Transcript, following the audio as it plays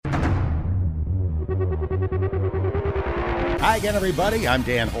Hi again, everybody. I'm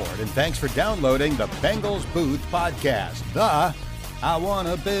Dan Horde, and thanks for downloading the Bengals Booth podcast. The I Want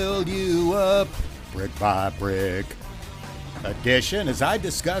to Build You Up Brick by Brick edition as I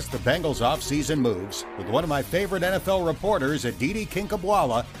discuss the Bengals offseason moves with one of my favorite NFL reporters, Aditi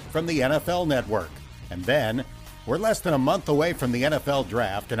Kinkhabwala from the NFL Network. And then, we're less than a month away from the NFL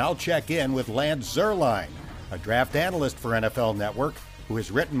Draft, and I'll check in with Lance Zierlein, a draft analyst for NFL Network, who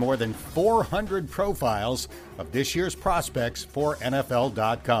has written more than 400 profiles of this year's prospects for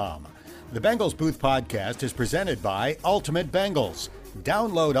NFL.com. The Bengals Booth podcast is presented by Ultimate Bengals.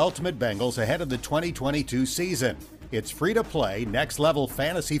 Download Ultimate Bengals ahead of the 2022 season. It's free to play next-level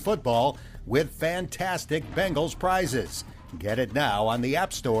fantasy football with fantastic Bengals prizes. Get it now on the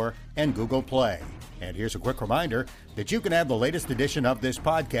App Store and Google Play. And here's a quick reminder that you can have the latest edition of this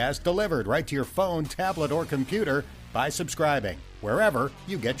podcast delivered right to your phone, tablet, or computer by subscribing wherever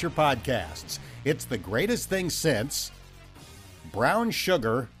you get your podcasts. It's the greatest thing since brown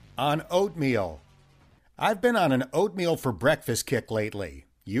sugar on oatmeal. I've been on an oatmeal for breakfast kick lately,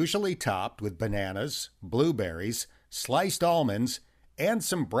 usually topped with bananas, blueberries, sliced almonds, and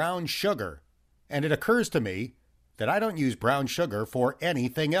some brown sugar. And it occurs to me that I don't use brown sugar for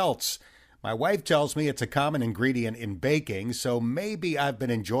anything else. My wife tells me it's a common ingredient in baking, so maybe I've been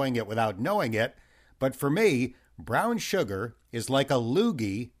enjoying it without knowing it. But for me, brown sugar is like a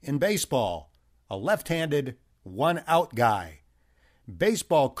loogie in baseball, a left-handed, one-out guy.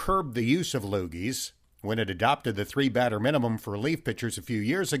 Baseball curbed the use of loogies when it adopted the 3-batter minimum for relief pitchers a few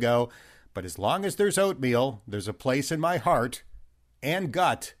years ago, but as long as there's oatmeal, there's a place in my heart and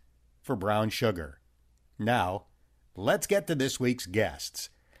gut for brown sugar. Now, let's get to this week's guests.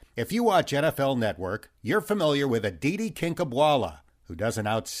 If you watch NFL Network, you're familiar with Aditi Kinkhabwala, who does an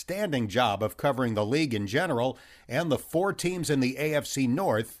outstanding job of covering the league in general and the 4 teams in the AFC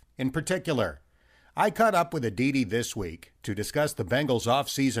North in particular. I caught up with Aditi this week to discuss the Bengals'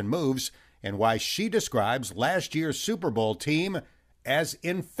 offseason moves and why she describes last year's Super Bowl team as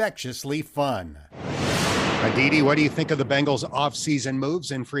infectiously fun. Aditi, what do you think of the Bengals' offseason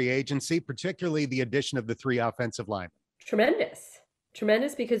moves in free agency, particularly the addition of the 3 offensive linemen?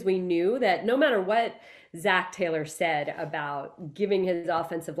 Tremendous because we knew that no matter what Zach Taylor said about giving his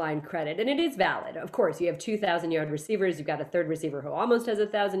offensive line credit, and it is valid. Of course, you have 2,000-yard receivers. You've got a third receiver who almost has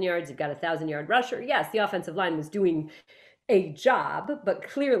 1,000 yards. You've got a 1,000-yard rusher. Yes, the offensive line was doing a job, but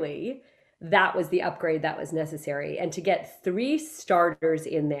clearly that was the upgrade that was necessary. And to get 3 starters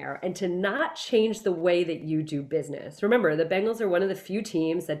in there and to not change the way that you do business. Remember, the Bengals are one of the few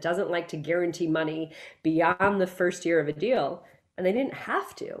teams that doesn't like to guarantee money beyond the first year of a deal, and they didn't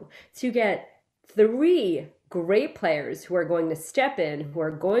have to. So you get 3 great players who are going to step in, who are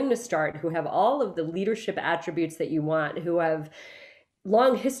going to start, who have all of the leadership attributes that you want, who have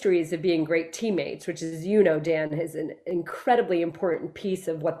long histories of being great teammates, which, as you know, Dan, is an incredibly important piece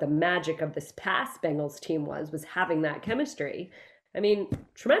of what the magic of this past Bengals team was having that chemistry. I mean,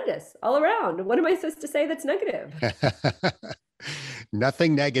 tremendous all around. What am I supposed to say that's negative?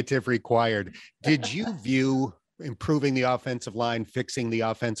 Nothing negative required. Did you view improving the offensive line, fixing the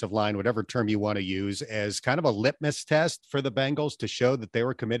offensive line, whatever term you want to use, as kind of a litmus test for the Bengals to show that they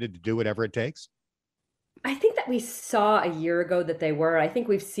were committed to do whatever it takes? I think that we saw a year ago that they were. I think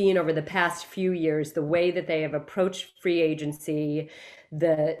we've seen over the past few years the way that they have approached free agency,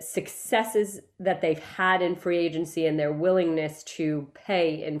 the successes that they've had in free agency and their willingness to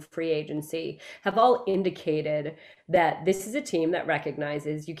pay in free agency have all indicated that this is a team that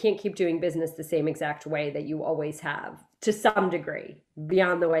recognizes you can't keep doing business the same exact way that you always have, to some degree,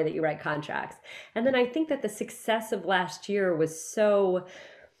 beyond the way that you write contracts. And then I think that the success of last year was so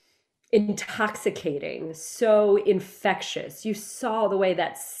intoxicating, so infectious. You saw the way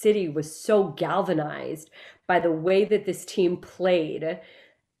that city was so galvanized by the way that this team played.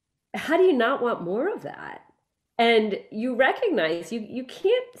 How do you not want more of that? And you recognize you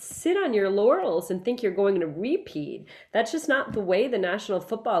can't sit on your laurels and think you're going to repeat. That's just not the way the National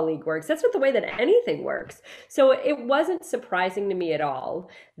Football League works. That's not the way that anything works. So it wasn't surprising to me at all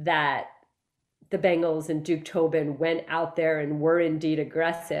that the Bengals and Duke Tobin went out there and were indeed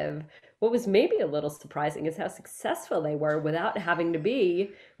aggressive. What was maybe a little surprising is how successful they were without having to be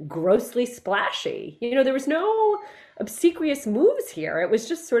grossly splashy. You know, there was no obsequious moves here. It was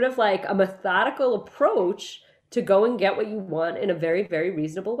just sort of like a methodical approach to go and get what you want in a very, very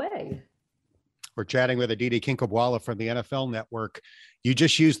reasonable way. We're chatting with Aditi Kinkhabwala from the NFL Network. You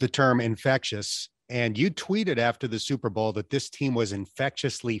just used the term infectious, and you tweeted after the Super Bowl that this team was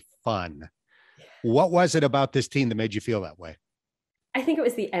infectiously fun. What was it about this team that made you feel that way? I think it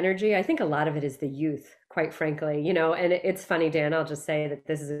was the energy. I think a lot of it is the youth, quite frankly, you know, and it's funny, Dan, I'll just say that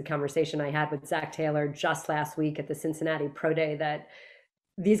this is a conversation I had with Zach Taylor just last week at the Cincinnati Pro Day, that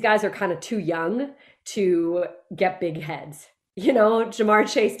these guys are kind of too young to get big heads. You know,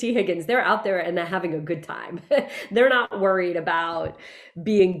 Jamar Chase, T. Higgins, they're out there and they're having a good time. They're not worried about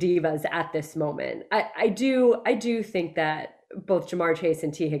being divas at this moment. I do think that both Jamar Chase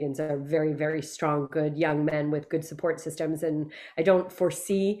and T. Higgins are very, very strong, good young men with good support systems. And I don't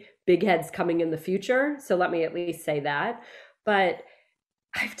foresee big heads coming in the future. So let me at least say that. But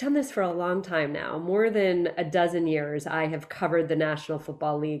I've done this for a long time now, more than a dozen years. I have covered the National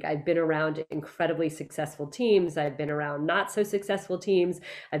Football League. I've been around incredibly successful teams. I've been around not so successful teams.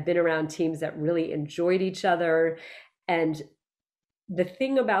 I've been around teams that really enjoyed each other. And the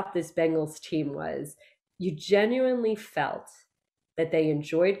thing about this Bengals team was you genuinely felt that they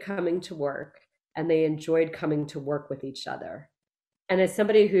enjoyed coming to work and they enjoyed coming to work with each other. And as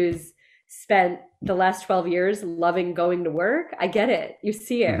somebody who's spent the last 12 years loving going to work, I get it. You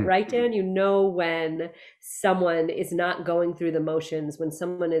see it, right, Dan? You know when someone is not going through the motions, when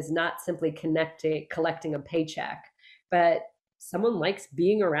someone is not simply collecting a paycheck, but someone likes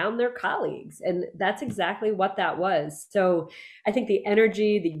being around their colleagues. And that's exactly what that was. So I think the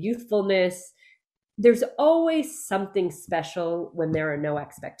energy, the youthfulness, there's always something special when there are no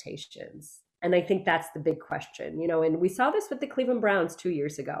expectations. And I think that's the big question, you know, and we saw this with the Cleveland Browns 2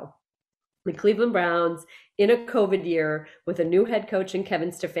 years ago. The Cleveland Browns in a COVID year with a new head coach in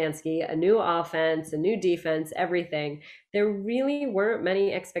Kevin Stefanski, a new offense, a new defense, everything. There really weren't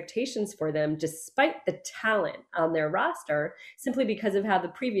many expectations for them, despite the talent on their roster, simply because of how the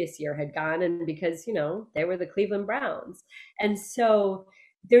previous year had gone and because, you know, they were the Cleveland Browns. And so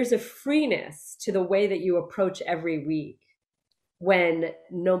there's a freeness to the way that you approach every week when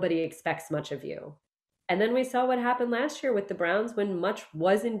nobody expects much of you. And then we saw what happened last year with the Browns when much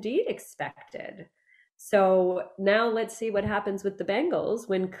was indeed expected. So now let's see what happens with the Bengals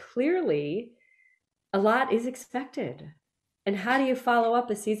when clearly a lot is expected. And how do you follow up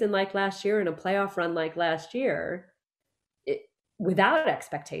a season like last year and a playoff run like last year without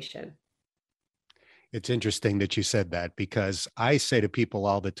expectation? It's interesting that you said that, because I say to people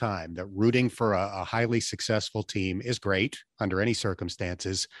all the time that rooting for a highly successful team is great under any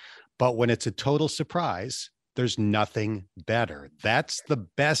circumstances. But when it's a total surprise, there's nothing better. That's the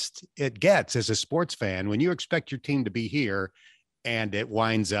best it gets as a sports fan, when you expect your team to be here and it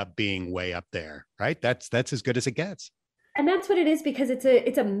winds up being way up there, right? That's as good as it gets. And that's what it is, because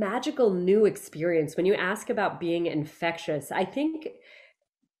it's a magical new experience. When you ask about being infectious, I think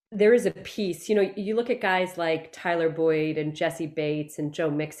there is a piece, you know, you look at guys like Tyler Boyd and Jesse Bates and Joe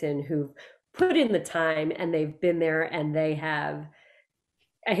Mixon who've put in the time and they've been there and they have,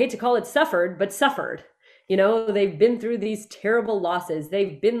 I hate to call it suffered, but suffered. You know, they've been through these terrible losses.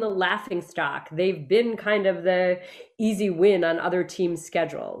 They've been the laughing stock. They've been kind of the easy win on other teams'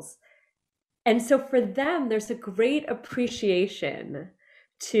 schedules. And so for them, there's a great appreciation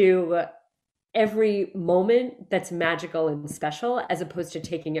to every moment that's magical and special, as opposed to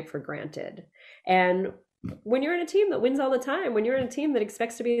taking it for granted. And when you're in a team that wins all the time, when you're in a team that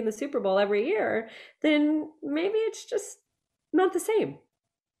expects to be in the Super Bowl every year, then maybe it's just not the same.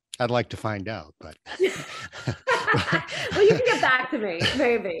 I'd like to find out, but well, you can get back to me.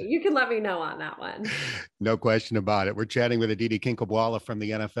 Maybe you can let me know on that one. No question about it. We're chatting with Aditi Kinkhabwala from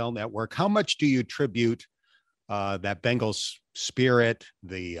the NFL Network. How much do you attribute that Bengals spirit,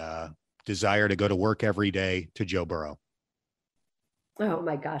 the desire to go to work every day, to Joe Burrow? Oh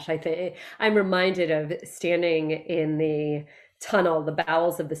my gosh, I think I'm reminded of standing in the tunnel, the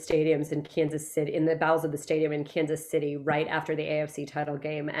bowels of the stadiums in Kansas City, in the bowels of the stadium in Kansas City, right after the AFC title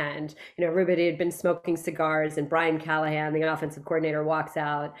game. And, you know, everybody had been smoking cigars and Brian Callahan, the offensive coordinator, walks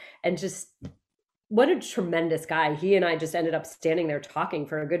out, and just what a tremendous guy. He and I just ended up standing there talking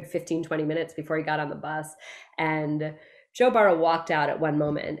for a good 15, 20 minutes before he got on the bus. And Joe Burrow walked out at one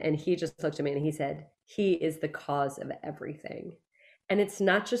moment and he just looked at me and he said, he is the cause of everything. And it's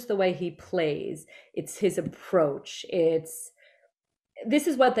not just the way he plays, it's his approach. This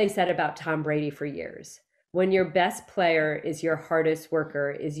is what they said about Tom Brady for years. When your best player is your hardest worker,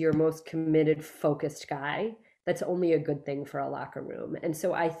 is your most committed, focused guy, that's only a good thing for a locker room. And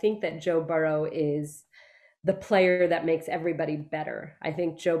so I think that Joe Burrow is the player that makes everybody better. I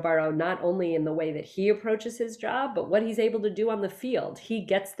think Joe Burrow, not only in the way that he approaches his job, but what he's able to do on the field. He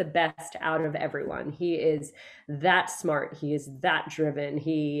gets the best out of everyone. He is that smart. He is that driven.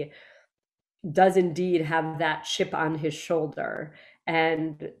 He does indeed have that chip on his shoulder.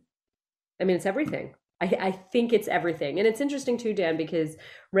 And I mean, it's everything. I think it's everything. And it's interesting too, Dan, because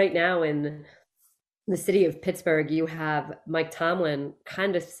right now in the city of Pittsburgh, you have Mike Tomlin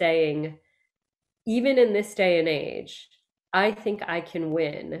kind of saying, even in this day and age, I think I can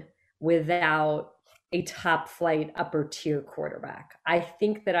win without a top flight upper tier quarterback. I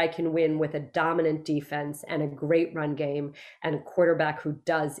think that I can win with a dominant defense and a great run game and a quarterback who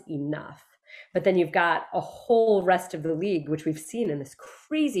does enough. But then you've got a whole rest of the league, which we've seen in this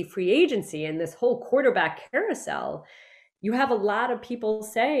crazy free agency and this whole quarterback carousel. You have a lot of people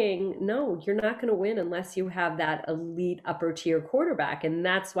saying, no, you're not going to win unless you have that elite upper tier quarterback. And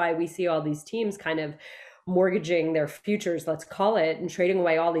that's why we see all these teams kind of mortgaging their futures, let's call it, and trading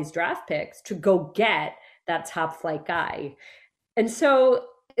away all these draft picks to go get that top flight guy. And so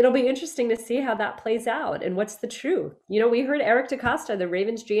it'll be interesting to see how that plays out and what's the truth. We heard Eric DeCosta, the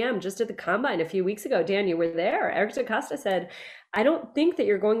Ravens GM, just at the combine a few weeks ago. Dan, you were there. Eric DeCosta said, I don't think that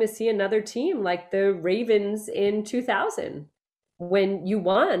you're going to see another team like the Ravens in 2000 when you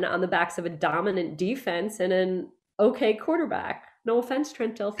won on the backs of a dominant defense and an okay quarterback. No offense,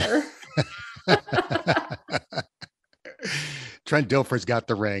 Trent Dilfer. Trent Dilfer's got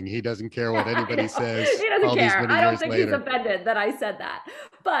the ring. He doesn't care what anybody says. He doesn't care. I don't think later. He's offended that I said that.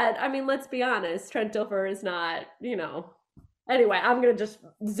 But I mean, let's be honest. Trent Dilfer is not, Anyway, I'm going to just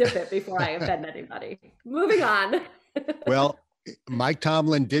zip it before I offend anybody. Moving on. Well, Mike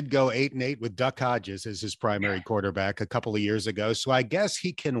Tomlin did go 8-8 with Duck Hodges as his primary quarterback a couple of years ago. So I guess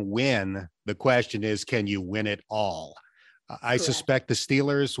he can win. The question is, can you win it all? I suspect the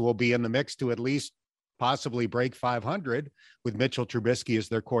Steelers will be in the mix to at least possibly break 500 with Mitchell Trubisky as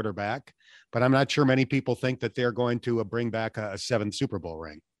their quarterback. But I'm not sure many people think that they're going to bring back a 7th Super Bowl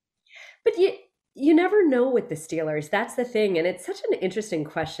ring. But you never know with the Steelers. That's the thing. And it's such an interesting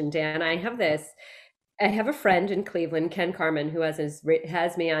question, Dan. I have a friend in Cleveland, Ken Carman, who has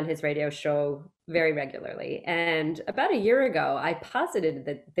me on his radio show very regularly. And about a year ago, I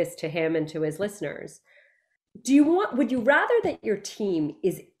posited this to him and to his listeners. Would you rather that your team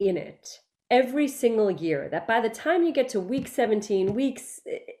is in it every single year, that by the time you get to week 17, week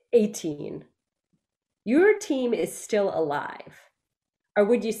 18, your team is still alive? Or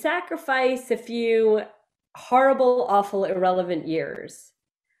would you sacrifice a few horrible, awful, irrelevant years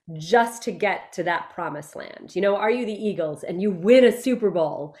just to get to that promised land? Are you the Eagles and you win a Super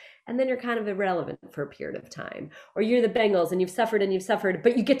Bowl and then you're kind of irrelevant for a period of time? Or you're the Bengals and you've suffered,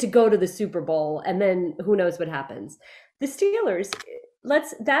 but you get to go to the Super Bowl and then who knows what happens? The Steelers,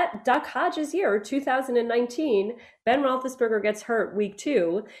 that Duck Hodges year, 2019, Ben Roethlisberger gets hurt week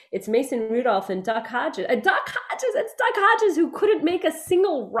 2. It's Mason Rudolph and Duck Hodges. It's Duck Hodges who couldn't make a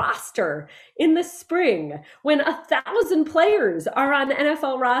single roster in the spring when 1,000 players are on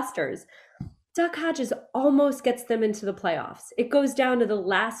NFL rosters. Duck Hodges almost gets them into the playoffs. It goes down to the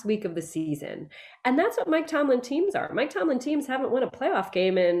last week of the season. And that's what Mike Tomlin teams are. Mike Tomlin teams haven't won a playoff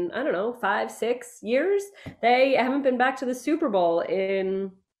game in, 5, 6 years. They haven't been back to the Super Bowl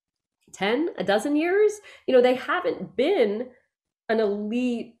in a dozen years. They haven't been an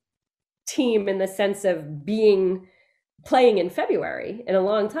elite team in the sense of playing in February in a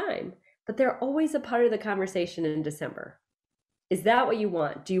long time. But they're always a part of the conversation in December. Is that what you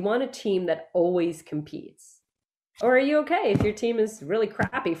want? Do you want a team that always competes? Or are you okay if your team is really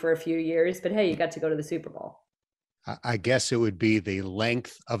crappy for a few years, but hey, you got to go to the Super Bowl? I guess it would be the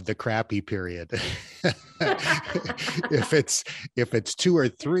length of the crappy period. If it's 2 or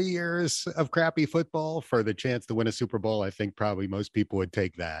 3 years of crappy football for the chance to win a Super Bowl, I think probably most people would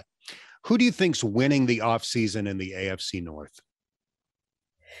take that. Who do you think's winning the offseason in the AFC North?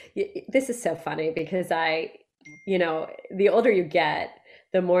 This is so funny because the older you get,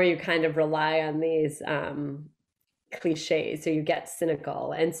 the more you kind of rely on these cliches. So you get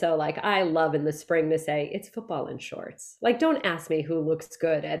cynical. And so I love in the spring to say it's football in shorts. Don't ask me who looks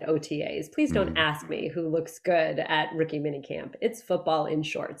good at OTAs. Please don't ask me who looks good at rookie minicamp. It's football in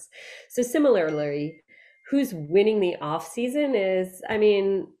shorts. So similarly, who's winning the offseason is,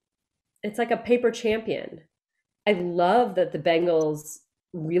 it's like a paper champion. I love that the Bengals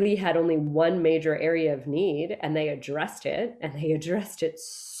really had only one major area of need and they addressed it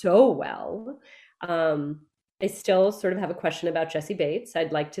so well. I still sort of have a question about Jesse Bates.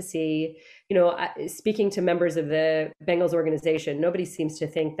 I'd like to see, speaking to members of the Bengals organization, nobody seems to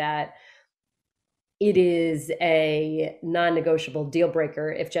think that it is a non-negotiable deal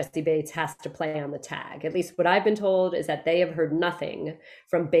breaker if Jesse Bates has to play on the tag. At least what I've been told is that they have heard nothing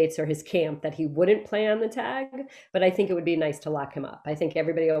from Bates or his camp that he wouldn't play on the tag, but I think it would be nice to lock him up. I think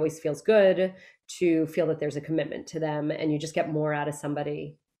everybody always feels good to feel that there's a commitment to them and you just get more out of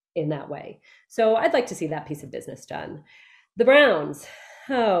somebody in that way. So I'd like to see that piece of business done. The Browns.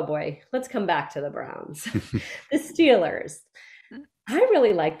 Oh boy, let's come back to the Browns. The Steelers. I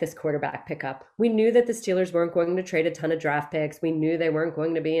really like this quarterback pickup. We knew that the Steelers weren't going to trade a ton of draft picks. We knew they weren't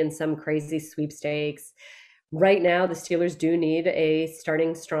going to be in some crazy sweepstakes. Right now, the Steelers do need a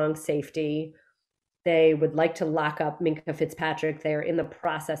starting strong safety. They would like to lock up Minkah Fitzpatrick. They're in the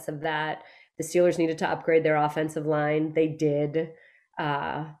process of that. The Steelers needed to upgrade their offensive line. They did.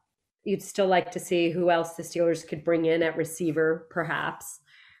 You'd still like to see who else the Steelers could bring in at receiver, perhaps.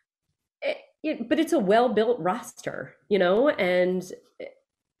 But it's a well-built roster, and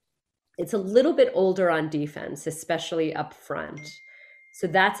it's a little bit older on defense, especially up front. So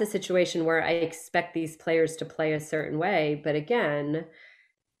that's a situation where I expect these players to play a certain way. But again,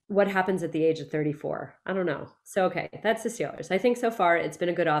 what happens at the age of 34? I don't know. So, okay, that's the Steelers. I think so far it's been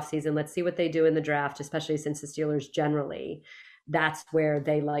a good offseason. Let's see what they do in the draft, especially since the Steelers generally, that's where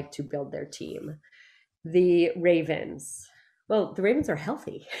they like to build their team. The Ravens. Well, the Ravens are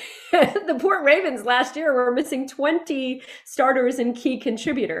healthy. The poor Ravens last year were missing 20 starters and key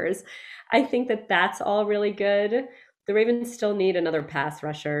contributors. I think that that's all really good. The Ravens still need another pass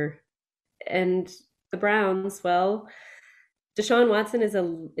rusher. And the Browns, well, Deshaun Watson is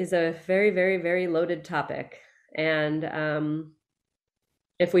a very, very, very loaded topic. And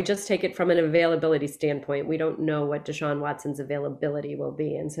if we just take it from an availability standpoint, we don't know what Deshaun Watson's availability will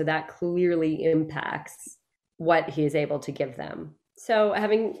be. And so that clearly impacts what he is able to give them. So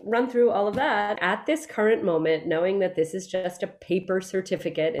having run through all of that, at this current moment, knowing that this is just a paper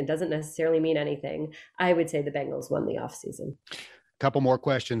certificate and doesn't necessarily mean anything, I would say the Bengals won the offseason. Couple more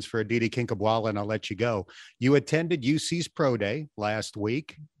questions for Aditi Kinkhabwala, and I'll let you go. You attended UC's Pro Day last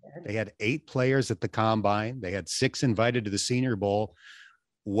week. They had 8 players at the Combine. They had 6 invited to the Senior Bowl.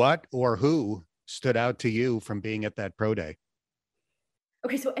 What or who stood out to you from being at that Pro Day?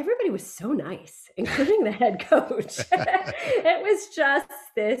 Okay, so everybody was so nice, including the head coach. It was just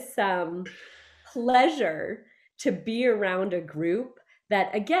this pleasure to be around a group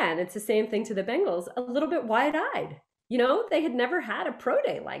that, again, it's the same thing to the Bengals, a little bit wide-eyed. They had never had a pro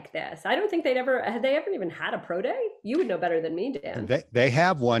day like this. I don't think had they ever even had a pro day? You would know better than me, Dan. They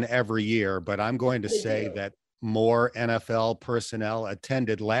have one every year, but I'm going to say that more NFL personnel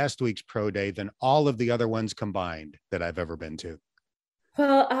attended last week's pro day than all of the other ones combined that I've ever been to.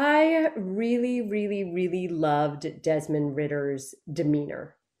 Well, I really, really, really loved Desmond Ridder's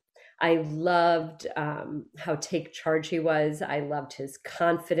demeanor. I loved how take charge he was. I loved his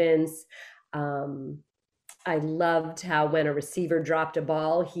confidence. I loved how when a receiver dropped a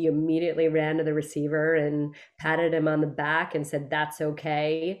ball, he immediately ran to the receiver and patted him on the back and said, "That's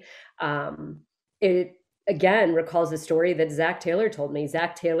okay." It again recalls the story that Zac Taylor told me.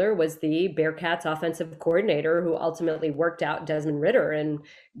 Zac Taylor was the Bearcats offensive coordinator who ultimately worked out Desmond Ridder and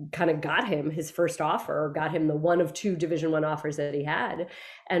kind of got him his first offer, or got him the one of 2 Division I offers that he had.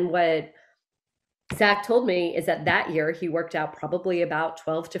 And what Zac told me is that year he worked out probably about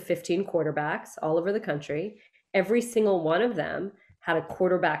 12 to 15 quarterbacks all over the country. Every single one of them had a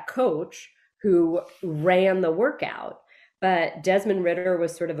quarterback coach who ran the workout. But Desmond Ridder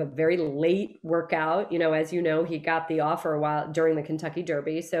was sort of a very late workout. As you know, he got the offer during the Kentucky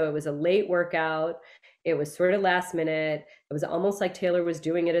Derby. So it was a late workout. It was sort of last minute. It was almost like Taylor was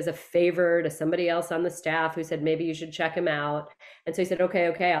doing it as a favor to somebody else on the staff who said, maybe you should check him out. And so he said,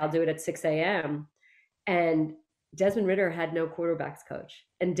 okay, I'll do it at 6 a.m. And Desmond Ridder had no quarterbacks coach.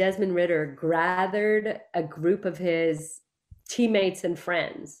 And Desmond Ridder gathered a group of his teammates and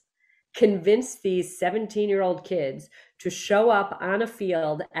friends, convinced these 17-year-old kids to show up on a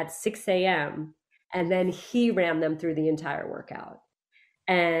field at 6 a.m. And then he ran them through the entire workout.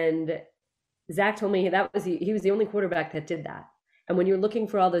 And Zac told me he was the only quarterback that did that. And when you're looking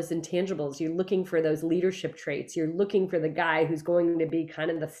for all those intangibles, you're looking for those leadership traits, you're looking for the guy who's going to be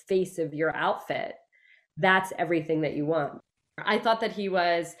kind of the face of your outfit. That's everything that you want. I thought that he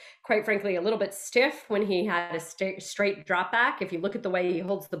was, quite frankly, a little bit stiff when he had a straight drop back. If you look at the way he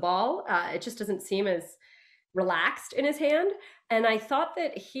holds the ball, it just doesn't seem as relaxed in his hand. And I thought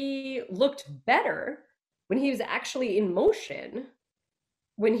that he looked better when he was actually in motion,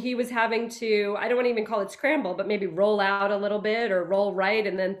 when he was having to, I don't want to even call it scramble, but maybe roll out a little bit or roll right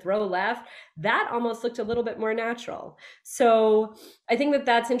and then throw left. That almost looked a little bit more natural. So I think that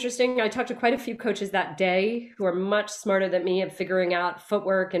that's interesting. I talked to quite a few coaches that day who are much smarter than me at figuring out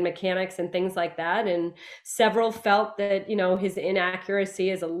footwork and mechanics and things like that. And several felt that, his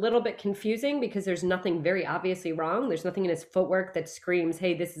inaccuracy is a little bit confusing because there's nothing very obviously wrong. There's nothing in his footwork that screams,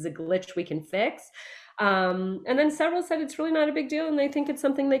 hey, this is a glitch we can fix. And then several said it's really not a big deal and they think it's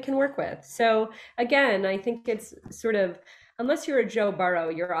something they can work with. So again, I think it's sort of, unless you're a Joe Burrow,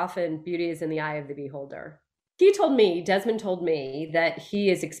 you're often beauty is in the eye of the beholder. Desmond told me that he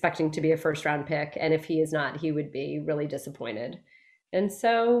is expecting to be a first round pick. And if he is not, he would be really disappointed. And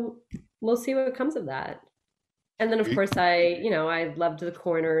so we'll see what comes of that. And then, of course, I loved the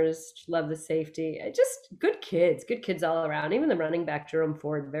corners, loved the safety. Just good kids all around. Even the running back, Jerome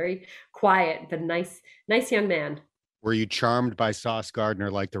Ford, very quiet, but nice young man. Were you charmed by Sauce Gardner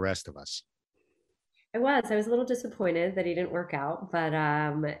like the rest of us? I was a little disappointed that he didn't work out, but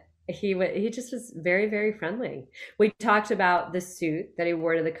he just was very, very friendly. We talked about the suit that he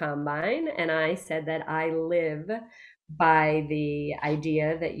wore to the combine, and I said that I live by the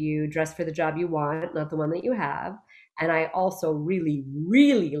idea that you dress for the job you want, not the one that you have. And I also really,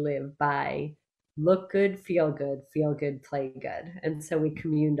 really live by look good, feel good, play good. And so we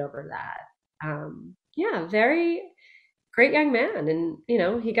communed over that. Yeah, very great young man. And,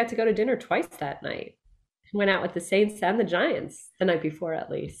 he got to go to dinner twice that night. Went out with the Saints and the Giants the night before,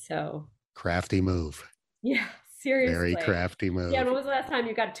 at least. So crafty move. Yeah, seriously. Very crafty move. Yeah, when was the last time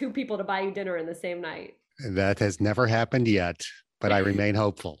you got two people to buy you dinner in the same night? That has never happened yet, but I remain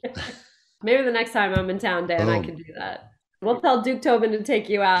hopeful. Maybe the next time I'm in town, Dan, I can do that. We'll tell Duke Tobin to take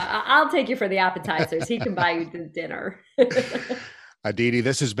you out. I'll take you for the appetizers. He can buy you the dinner. Aditi,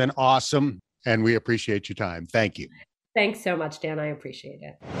 this has been awesome, and we appreciate your time. Thank you. Thanks so much, Dan. I appreciate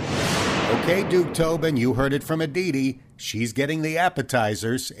it. Okay, Duke Tobin, you heard it from Aditi. She's getting the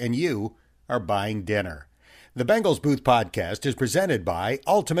appetizers, and you are buying dinner. The Bengals Booth Podcast is presented by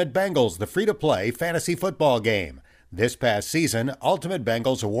Ultimate Bengals, the free-to-play fantasy football game. This past season, Ultimate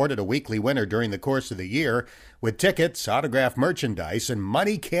Bengals awarded a weekly winner during the course of the year with tickets, autographed merchandise, and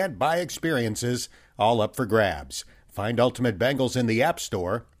money can't buy experiences all up for grabs. Find Ultimate Bengals in the App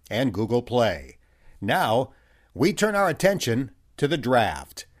Store and Google Play. Now, we turn our attention to the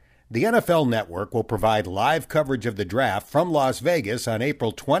draft. The NFL Network will provide live coverage of the draft from Las Vegas on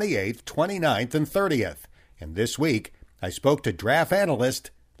April 28th, 29th, and 30th. And this week, I spoke to draft analyst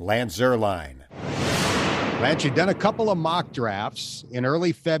Lance Zierlein. Lance, you've done a couple of mock drafts. In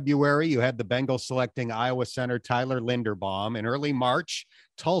early February, you had the Bengals selecting Iowa center Tyler Linderbaum. In early March,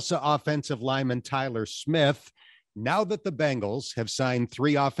 Tulsa offensive lineman Tyler Smith. Now that the Bengals have signed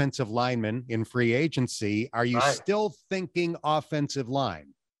 3 offensive linemen in free agency, are you still thinking offensive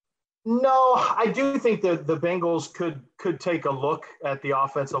line? No, I do think that the Bengals could take a look at the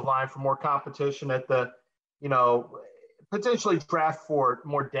offensive line for more competition at the, potentially draft for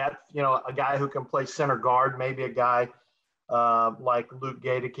more depth, a guy who can play center guard, maybe a guy like Luke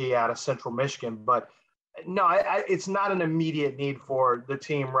Gadeke out of Central Michigan. But no, it's not an immediate need for the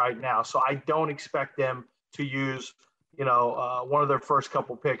team right now. So I don't expect them to use, one of their first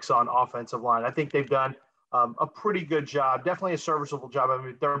couple picks on offensive line. I think they've done a pretty good job, definitely a serviceable job. I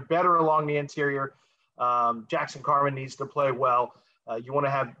mean, they're better along the interior. Jackson Carman needs to play well. You want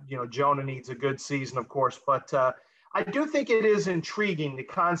to have, Jonah needs a good season, of course. But I do think it is intriguing, the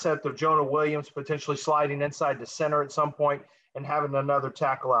concept of Jonah Williams potentially sliding inside the center at some point and having another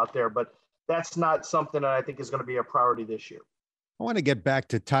tackle out there. But that's not something that I think is going to be a priority this year. I want to get back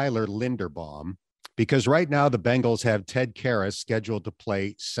to Tyler Linderbaum, because right now the Bengals have Ted Karras scheduled to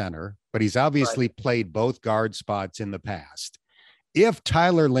play center, but he's obviously played both guard spots in the past. If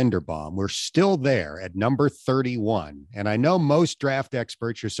Tyler Linderbaum were still there at number 31, and I know most draft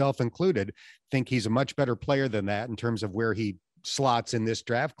experts, yourself included, think he's a much better player than that in terms of where he slots in this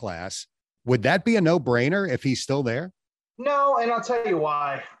draft class, would that be a no-brainer if he's still there? No, and I'll tell you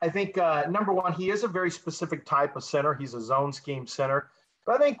why. I think, number one, he is a very specific type of center. He's a zone scheme center.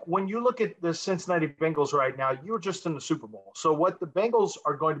 But I think when you look at the Cincinnati Bengals right now, you're just in the Super Bowl. So what the Bengals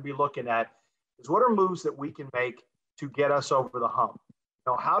are going to be looking at is what are moves that we can make to get us over the hump.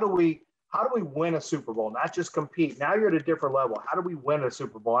 How do we win a Super Bowl? Not just compete. Now you're at a different level. How do we win a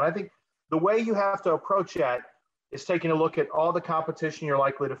Super Bowl? And I think the way you have to approach that is taking a look at all the competition you're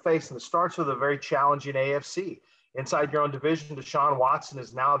likely to face. And it starts with a very challenging AFC. Inside your own division, Deshaun Watson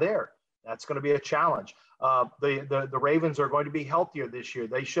is now there. That's going to be a challenge. The Ravens are going to be healthier this year.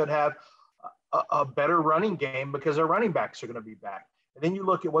 They should have a better running game because their running backs are going to be back. And then you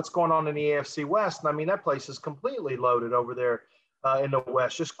look at what's going on in the AFC West, and I mean, that place is completely loaded over there in the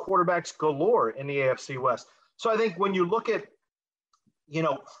West, just quarterbacks galore in the AFC West. So I think when you look at,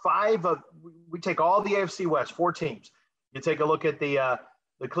 we take all the AFC West, 4 teams. You take a look at the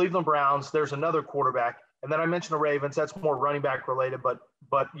Cleveland Browns, there's another quarterback. And then I mentioned the Ravens. That's more running back related,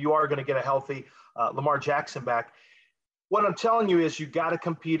 but you are going to get a healthy Lamar Jackson back. What I'm telling you is you got to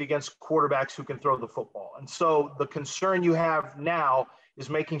compete against quarterbacks who can throw the football. And so the concern you have now is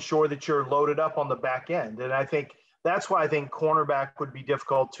making sure that you're loaded up on the back end. And I think that's why I think cornerback would be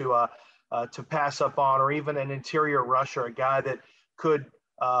difficult to pass up on, or even an interior rusher, a guy that could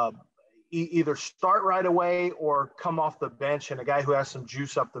either start right away or come off the bench, and a guy who has some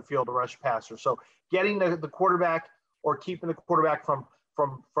juice up the field to rush passer. So getting the quarterback or keeping the quarterback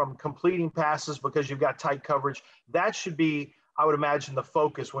from completing passes because you've got tight coverage. That should be, I would imagine, the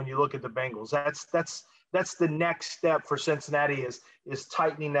focus when you look at the Bengals. That's the next step for Cincinnati is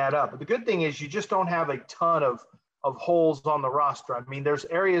tightening that up. But the good thing is you just don't have a ton of holes on the roster. I mean, there's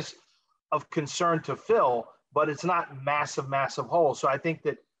areas of concern to fill, but it's not massive holes. So I think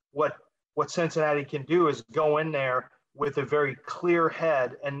that what Cincinnati can do is go in there with a very clear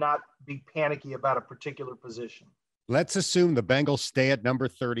head and not be panicky about a particular position. Let's assume the Bengals stay at number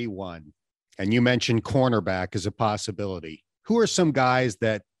 31, and you mentioned cornerback as a possibility. Who are some guys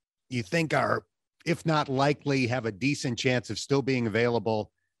that you think are, if not likely, have a decent chance of still being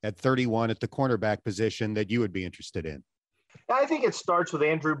available at 31 at the cornerback position that you would be interested in? I think it starts with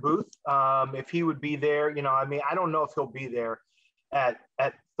Andrew Booth. If he would be there, I mean, I don't know if he'll be there at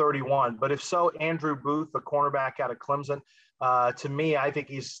 31, but if so, Andrew Booth, the cornerback out of Clemson, to me, I think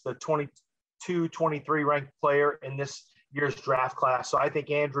he's the 22, 23 ranked player in this year's draft class. So I think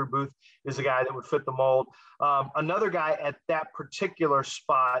Andrew Booth is a guy that would fit the mold. Another guy at that particular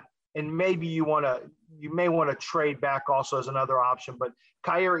spot, and maybe you may want to trade back also as another option, but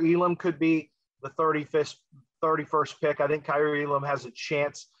Kaiir Elam could be the 31st pick. I think Kaiir Elam has a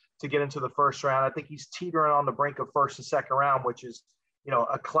chance to get into the first round. I think he's teetering on the brink of first and second round, which is,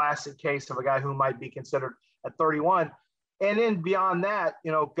 a classic case of a guy who might be considered at 31. And then beyond that,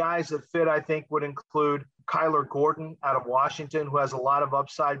 guys that fit, I think, would include Kyler Gordon out of Washington, who has a lot of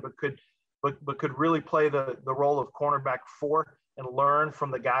upside, but could really play the role of cornerback 4 and learn from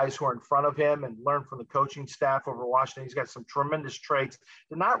the guys who are in front of him and learn from the coaching staff over Washington. He's got some tremendous traits.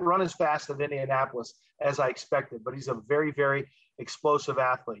 Did not run as fast at Indianapolis as I expected, but he's a very, very explosive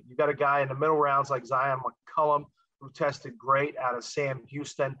athlete. You got a guy in the middle rounds like Zion McCollum, who tested great out of Sam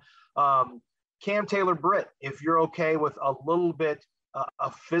Houston. Cam Taylor-Britt, if you're okay with a little bit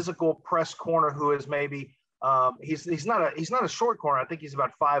a physical press corner who is maybe he's not a short corner. I think he's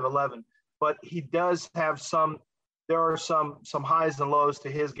about 5'11", but he does have there are some highs and lows to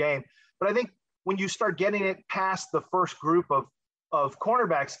his game. But I think when you start getting it past the first group of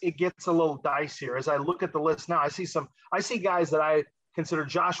cornerbacks, it gets a little dicier. As I look at the list now, I see guys that I consider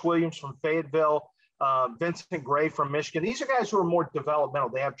Josh Williams from Fayetteville, Vincent Gray from Michigan. These are guys who are more developmental.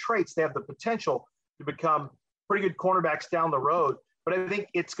 They have traits. They have the potential to become pretty good cornerbacks down the road. But I think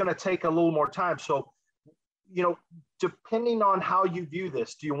it's going to take a little more time. So, depending on how you view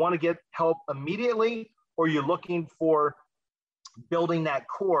this, do you want to get help immediately, or are you looking for building that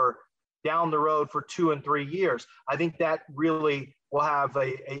core down the road for 2 and 3 years? I think that really will have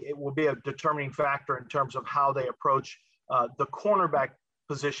it will be a determining factor in terms of how they approach the cornerback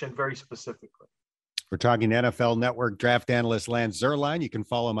position very specifically. We're talking NFL Network draft analyst Lance Zierlein. You can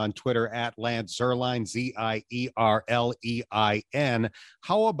follow him on Twitter at Lance Zierlein, Zierlein.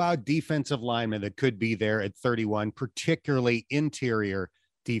 How about defensive linemen that could be there at 31, particularly interior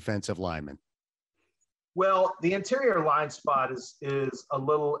defensive linemen? Well, the interior line spot is a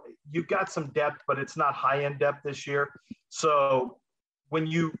little, you've got some depth, but it's not high-end depth this year. So when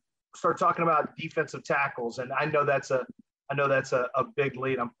you start talking about defensive tackles, and I know that's a big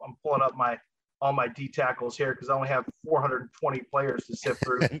lead. I'm pulling up all my D tackles here because I only have 420 players to sift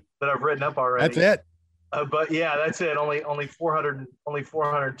through that I've written up already. That's it. But yeah, that's it. Only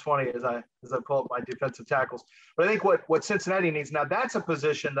 420 as I pull up my defensive tackles. But I think what Cincinnati needs now, that's a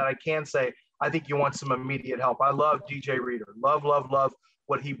position that I can say I think you want some immediate help. I love DJ Reader. Love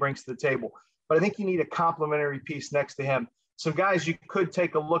what he brings to the table. But I think you need a complementary piece next to him. Some guys you could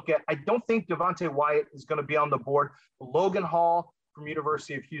take a look at. I don't think Devontae Wyatt is going to be on the board. Logan Hall from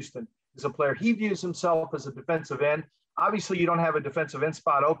University of Houston is a player. He views himself as a defensive end. Obviously, you don't have a defensive end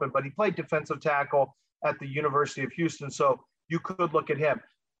spot open, but he played defensive tackle at the University of Houston, so you could look at him.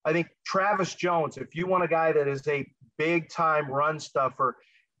 I think Travis Jones, if you want a guy that is a big-time run stuffer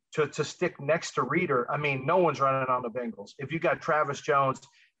to stick next to Reader, I mean, no one's running on the Bengals. If you got Travis Jones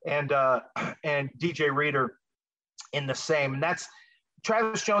and DJ Reader in the same, and that's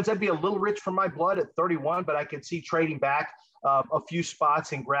Travis Jones, that'd be a little rich for my blood at 31, but I could see trading back a few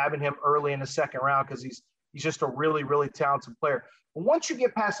spots and grabbing him early in the second round because he's just a really, really talented player. But once you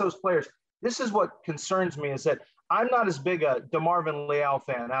get past those players, this is what concerns me is that I'm not as big a DeMarvin Leal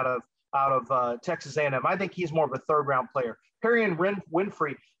fan out of Texas A&M. I think he's more of a third-round player. Perrion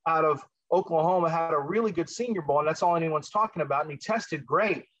Winfrey out of Oklahoma had a really good Senior Bowl, and that's all anyone's talking about, and he tested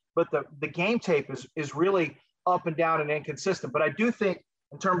great. But the game tape is really up and down and inconsistent. But I do think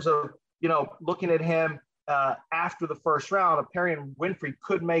in terms of, looking at him after the first round, a Perrion Winfrey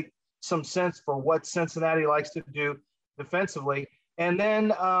could make some sense for what Cincinnati likes to do defensively. And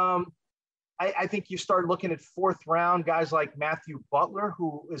then I think you start looking at fourth round guys like Matthew Butler,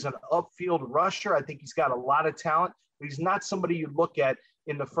 who is an upfield rusher. I think he's got a lot of talent, but he's not somebody you look at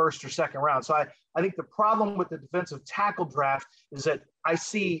in the first or second round. So I think the problem with the defensive tackle draft is that I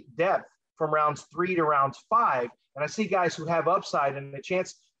see depth from rounds 3 to rounds 5, and I see guys who have upside and a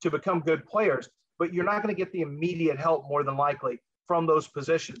chance to become good players, but you're not going to get the immediate help more than likely from those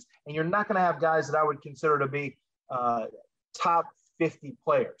positions. And you're not going to have guys that I would consider to be top 50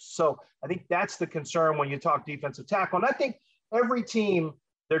 players. So I think that's the concern when you talk defensive tackle. And I think every team,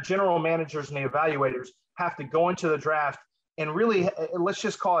 their general managers and the evaluators have to go into the draft and really, let's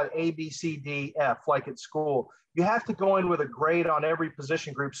just call it A, B, C, D, F, like at school. You have to go in with a grade on every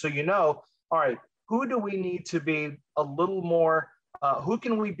position group. So, you know, all right, who do we need to be a little more, who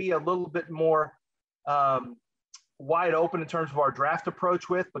can we be a little bit more wide open in terms of our draft approach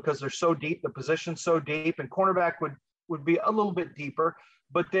with, because they're so deep, the position's so deep, and cornerback would be a little bit deeper.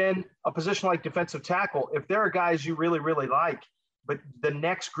 But then a position like defensive tackle, if there are guys you really, really like, but the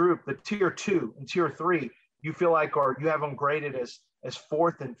next group, the tier 2 and tier 3, you feel like, or you have them graded as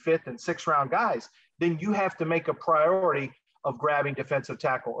 4th and 5th and 6th round guys, then you have to make a priority of grabbing defensive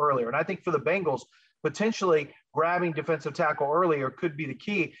tackle earlier. And I think for the Bengals, potentially grabbing defensive tackle earlier could be the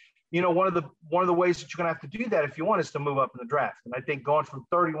key. You know, one of the ways that you're going to have to do that if you want is to move up in the draft. And I think going from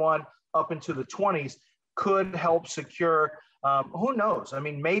 31 up into the 20s could help secure, who knows? I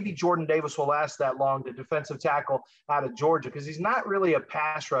mean, maybe Jordan Davis will last that long, the defensive tackle out of Georgia, because he's not really a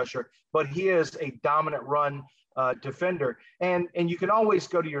pass rusher, but he is a dominant run defender. And you can always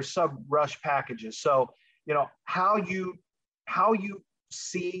go to your sub rush packages. So, you know, how you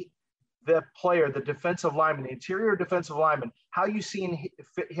see the player, the defensive lineman, the interior defensive lineman, how you see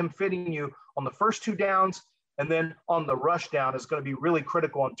him fitting you on the first 2 downs and then on the rush down is going to be really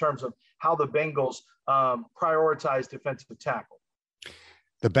critical in terms of how the Bengals prioritize defensive tackle.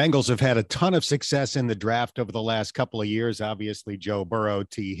 The Bengals have had a ton of success in the draft over the last couple of years. Obviously, Joe Burrow,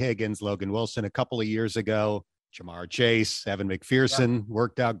 T. Higgins, Logan Wilson a couple of years ago, Jamar Chase, Evan McPherson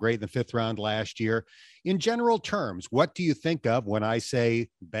worked out great in the 5th round last year. In general terms, what do you think of when I say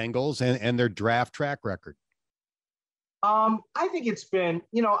Bengals and their draft track record? I think it's been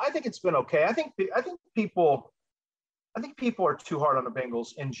okay. I think people are too hard on the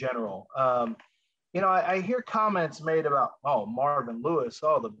Bengals in general. You know, I hear comments made about, oh, Marvin Lewis,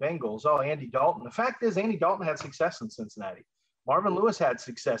 oh, the Bengals, oh, Andy Dalton. The fact is, Andy Dalton had success in Cincinnati. Marvin Lewis had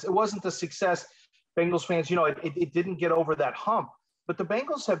success. It wasn't the success Bengals fans, you know, it didn't get over that hump. But the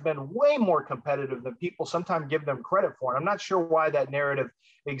Bengals have been way more competitive than people sometimes give them credit for. And I'm not sure why that narrative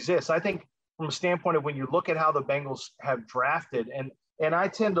exists. I think from a standpoint of when you look at how the Bengals have drafted, and I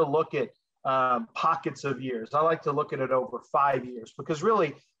tend to look at pockets of years. I like to look at it over 5 years, because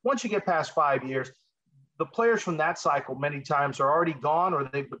really, once you get past 5 years, the players from that cycle many times are already gone or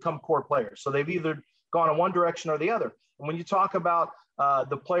they've become core players. So they've either gone in one direction or the other. And when you talk about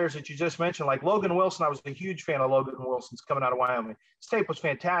the players that you just mentioned, like Logan Wilson, I was a huge fan of Logan Wilson's coming out of Wyoming. His tape was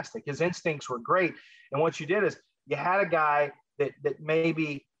fantastic. His instincts were great. And what you did is you had a guy that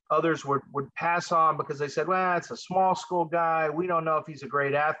maybe others would pass on because they said, well, it's a small school guy. We don't know if he's a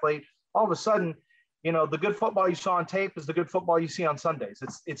great athlete. All of a sudden, you know, the good football you saw on tape is the good football you see on Sundays.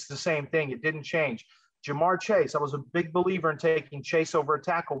 It's the same thing. It didn't change. Jamar Chase, I was a big believer in taking Chase over a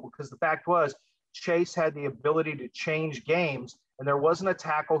tackle, because the fact was Chase had the ability to change games, and there wasn't a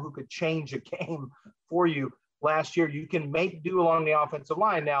tackle who could change a game for you last year. You can make do along the offensive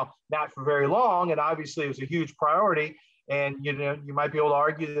line. Now, not for very long, and obviously it was a huge priority. And, you know, you might be able to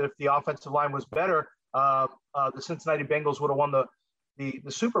argue that if the offensive line was better, the Cincinnati Bengals would have won the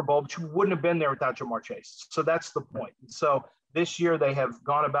Super Bowl, but you wouldn't have been there without Jamar Chase. So that's the point. And so this year they have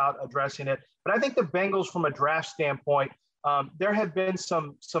gone about addressing it. But I think the Bengals, from a draft standpoint, there have been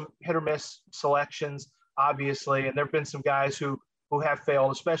some hit or miss selections, obviously, and there have been some guys who have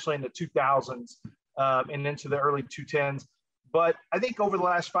failed, especially in the 2000s and into the early 2010s. But I think over the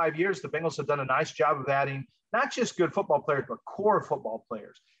last 5 years, the Bengals have done a nice job of adding not just good football players, but core football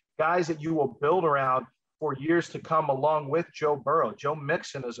players, guys that you will build around for years to come, along with Joe Burrow. Joe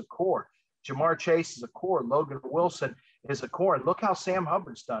Mixon is a core. Jamar Chase is a core. Logan Wilson is a core. And look how Sam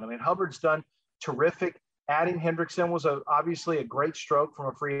Hubbard's done. I mean, Hubbard's done terrific. Adding Hendrickson was obviously a great stroke from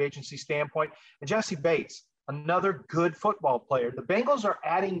a free agency standpoint. And Jesse Bates, another good football player. The Bengals are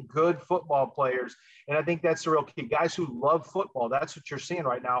adding good football players, and I think that's the real key. Guys who love football. That's what you're seeing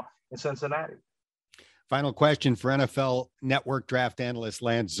right now in Cincinnati. Final question for NFL Network draft analyst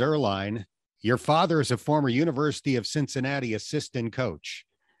Lance Zierlein. Your father is a former University of Cincinnati assistant coach.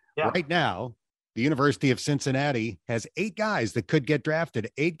 Yeah. Right now, the University of Cincinnati has 8 guys that could get drafted,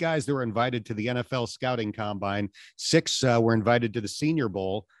 8 guys that were invited to the NFL scouting combine. 6 were invited to the Senior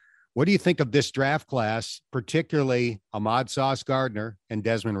Bowl. What do you think of this draft class, particularly Ahmad Sauce Gardner and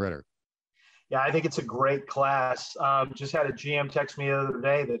Desmond Ridder? Yeah, I think it's a great class. Just had a GM text me the other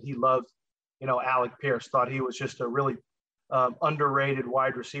day that he loved, Alec Pierce, thought he was just a really underrated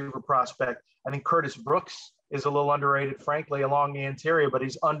wide receiver prospect. I think Curtis Brooks is a little underrated, frankly, along the interior, but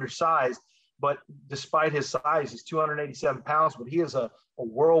he's undersized. But despite his size, he's 287 pounds, but he is a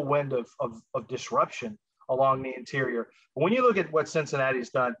whirlwind of disruption along the interior. But when you look at what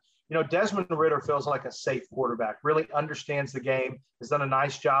Cincinnati's done, Desmond Ridder feels like a safe quarterback, really understands the game, has done a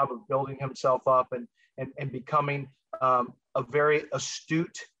nice job of building himself up and becoming a very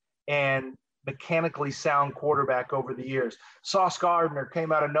astute and mechanically sound quarterback over the years. Sauce Gardner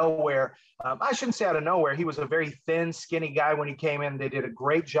came out of nowhere. I shouldn't say out of nowhere. He was a very thin, skinny guy when he came in. They did a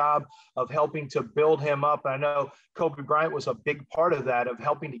great job of helping to build him up. I know Kobe Bryant was a big part of that, of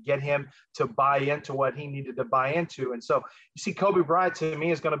helping to get him to buy into what he needed to buy into. And so you see Kobe Bryant, to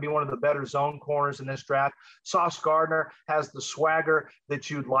me, is going to be one of the better zone corners in this draft. Sauce Gardner has the swagger that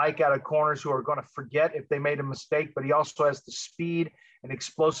you'd like out of corners who are going to forget if they made a mistake, but he also has the speed and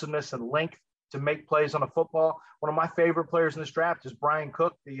explosiveness and length to make plays on a football. One of my favorite players in this draft is Brian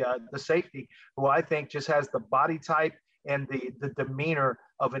Cook, the safety, who I think just has the body type and the demeanor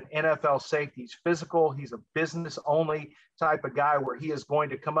of an NFL safety. He's physical. He's a business-only type of guy where he is going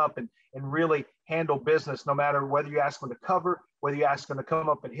to come up and really handle business, no matter whether you ask him to cover, whether you ask him to come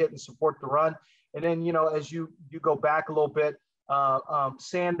up and hit and support the run. And then, as you go back a little bit,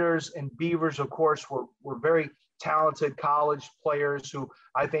 Sanders and Beavers, of course, were very talented college players who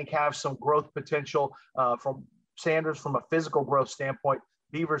I think have some growth potential, from Sanders from a physical growth standpoint,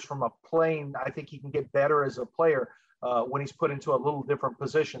 Beavers from a playing. I think he can get better as a player when he's put into a little different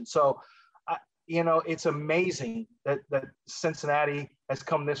position. So, it's amazing that Cincinnati has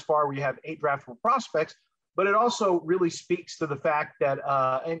come this far where you have 8 draftable prospects, but it also really speaks to the fact that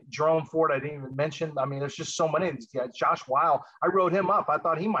and Jerome Ford, I didn't even mention. I mean, there's just so many of these guys. Josh Weil, I wrote him up. I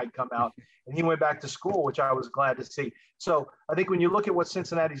thought he might come out, and he went back to school, which I was glad to see. So I think when you look at what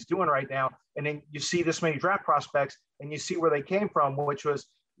Cincinnati's doing right now, and then you see this many draft prospects, and you see where they came from, which was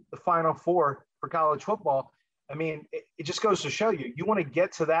the Final Four for college football, I mean, it just goes to show you want to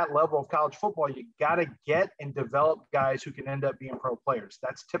get to that level of college football, you got to get and develop guys who can end up being pro players.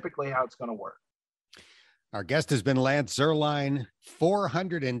 That's typically how it's going to work. Our guest has been Lance Zierlein.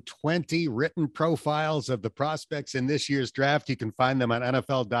 420 written profiles of the prospects in this year's draft. You can find them on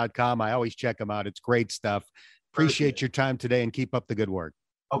NFL.com. I always check them out. It's great stuff. Appreciate your time today and keep up the good work.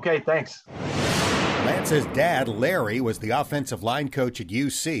 Okay, thanks. Lance's dad, Larry, was the offensive line coach at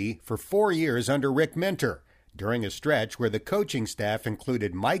UC for 4 years under Rick Minter, during a stretch where the coaching staff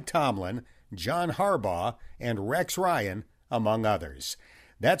included Mike Tomlin, John Harbaugh, and Rex Ryan, among others.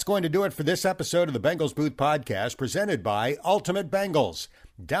 That's going to do it for this episode of the Bengals Booth Podcast, presented by Ultimate Bengals.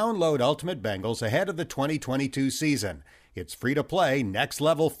 Download Ultimate Bengals ahead of the 2022 season. It's free to play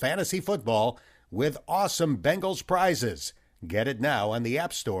next-level fantasy football with awesome Bengals prizes. Get it now on the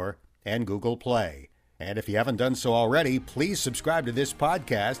App Store and Google Play. And if you haven't done so already, please subscribe to this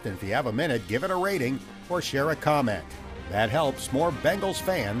podcast, and if you have a minute, give it a rating or share a comment. That helps more Bengals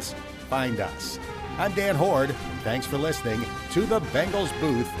fans find us. I'm Dan Hoard, and thanks for listening to the Bengals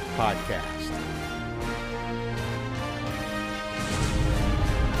Booth Podcast.